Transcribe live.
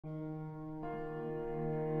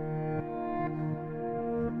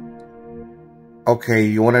Okay,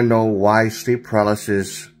 you want to know why sleep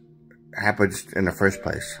paralysis happens in the first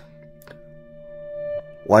place?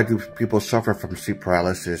 Why do people suffer from sleep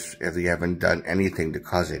paralysis if they haven't done anything to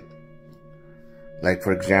cause it? Like,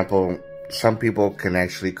 for example, some people can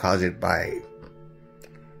actually cause it by,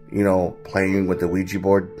 playing with the Ouija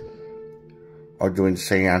board or doing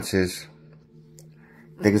seances,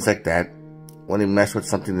 things like that. When they mess with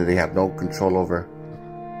something that they have no control over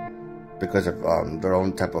because of their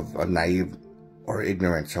own type of naive or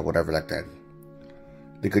ignorance or whatever like that,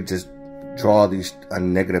 they could just draw these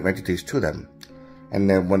negative entities to them. And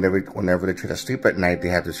then whenever they try to sleep at night, they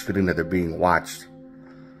have this feeling that they're being watched.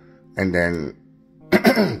 And then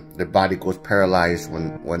their body goes paralyzed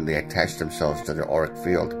when they attach themselves to their auric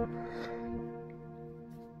field.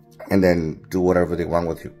 And then do whatever they want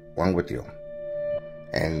with you.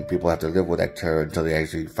 And people have to live with that terror until they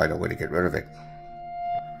actually find a way to get rid of it.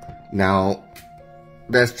 Now,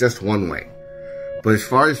 that's just one way. But as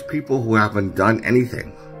far as people who haven't done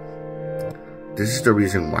anything, this is the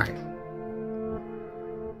reason why.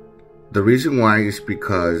 The reason why is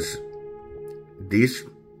because these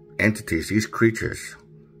entities, these creatures,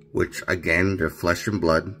 which again, they're flesh and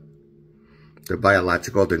blood, they're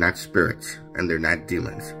biological, they're not spirits, and they're not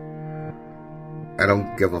demons. I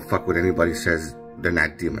don't give a fuck what anybody says, they're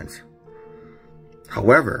not demons.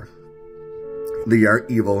 However, they are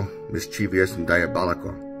evil, mischievous, and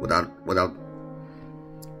diabolical, without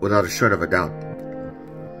a shred of a doubt.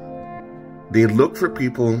 They look for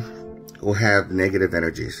people who have negative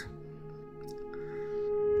energies.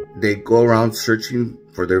 They go around searching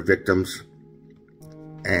for their victims,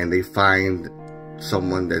 and they find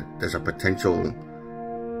someone that there's a potential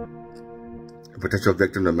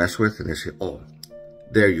victim to mess with, and they say, oh,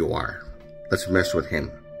 there you are. Let's mess with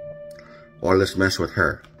him. Or let's mess with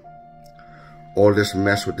her. Or let's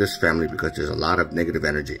mess with this family because there's a lot of negative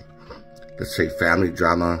energy. Let's say family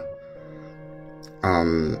drama.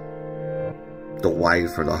 The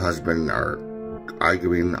wife or the husband are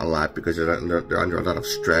arguing a lot because they're under a lot of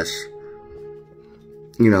stress.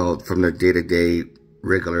 From their day-to-day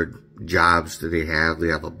regular jobs that they have. They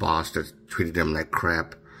have a boss that's treating them like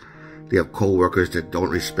crap. They have co-workers that don't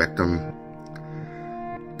respect them.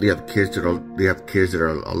 They have kids that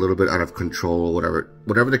are a little bit out of control or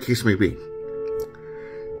whatever the case may be.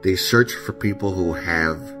 They search for people who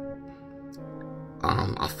have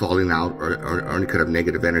a falling out or any kind of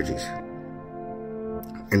negative energies.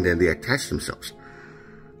 And then they attach themselves.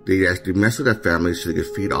 They actually mess with their families so they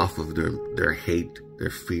can feed off of their hate, their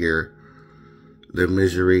fear, their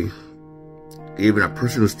misery. Even a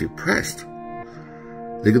person who's depressed.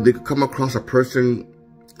 They could come across a person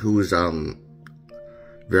who's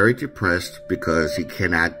very depressed because he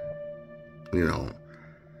cannot,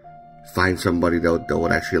 find somebody that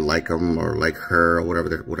would actually like him or like her or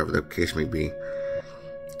whatever the case may be.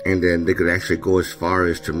 And then they could actually go as far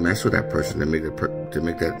as to mess with that person to make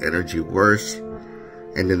that energy worse.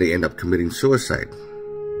 And then they end up committing suicide.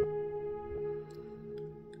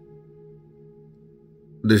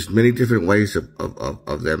 There's many different ways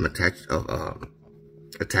of them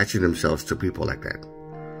attaching themselves to people like that.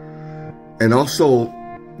 And also,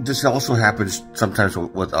 this also happens sometimes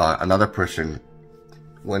with another person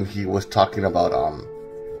when he was talking about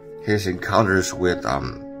his encounters with a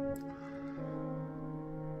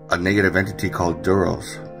negative entity called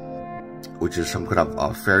Duros, which is some kind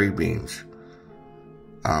of fairy beings.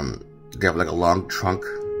 They have like a long trunk,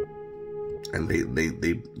 and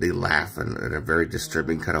they laugh in a very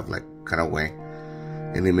disturbing kind of way,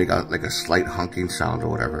 and they make like a slight honking sound or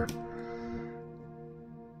whatever.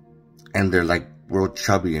 And they're like real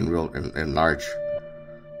chubby and real and large.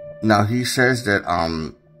 Now he says that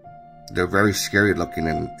they're very scary looking,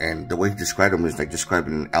 and the way he described them is like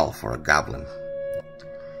describing an elf or a goblin.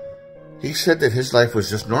 He said that his life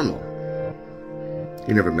was just normal.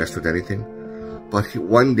 He never messed with anything. But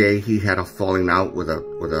one day he had a falling out with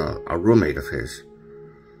a roommate of his.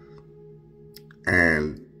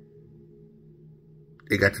 And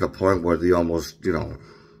it got to the point where they almost,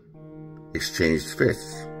 exchanged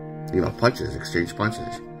fists. Exchanged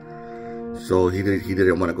punches. So he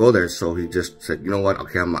didn't want to go there, so he just said, you know what,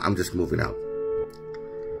 okay, I'm just moving out.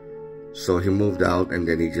 So he moved out, and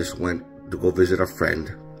then he just went to go visit a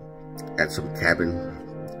friend at some cabin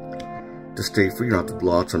to stay for, to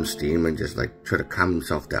blow out some steam and just like try to calm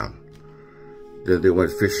himself down. They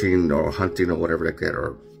went fishing or hunting or whatever like that,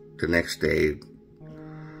 or the next day.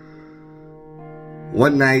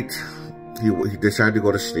 One night, he decided to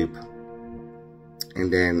go to sleep.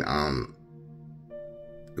 And then,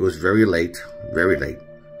 it was very late.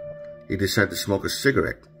 He decided to smoke a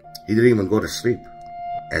cigarette. He didn't even go to sleep,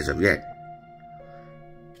 as of yet.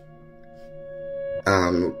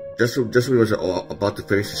 Just when he was about to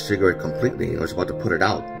finish his cigarette completely, he was about to put it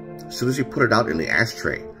out. As soon as he put it out in the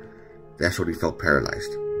ashtray, that's when he felt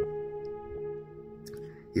paralyzed.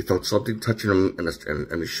 He felt something touching him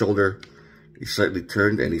in his shoulder. He slightly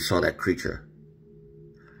turned and he saw that creature.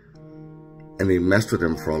 And they messed with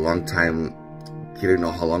him for a long time. He didn't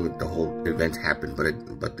know how long the whole event happened,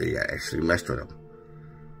 but they actually messed with him.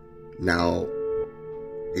 Now,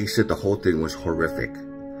 he said the whole thing was horrific.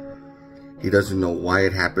 He doesn't know why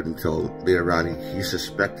it happened until later on. He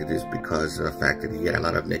suspected it's because of the fact that he had a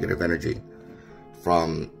lot of negative energy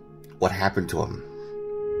from what happened to him.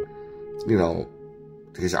 You know,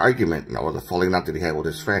 his argument, or the falling out that he had with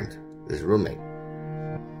his friend, his roommate.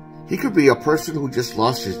 He could be a person who just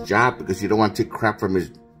lost his job because he don't want to take crap from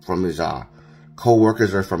his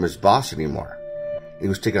co-workers or from his boss anymore. He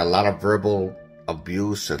was taking a lot of verbal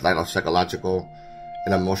abuse, a lot of psychological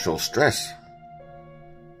and emotional stress.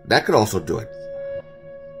 That could also do it.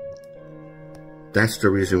 That's the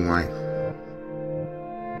reason why.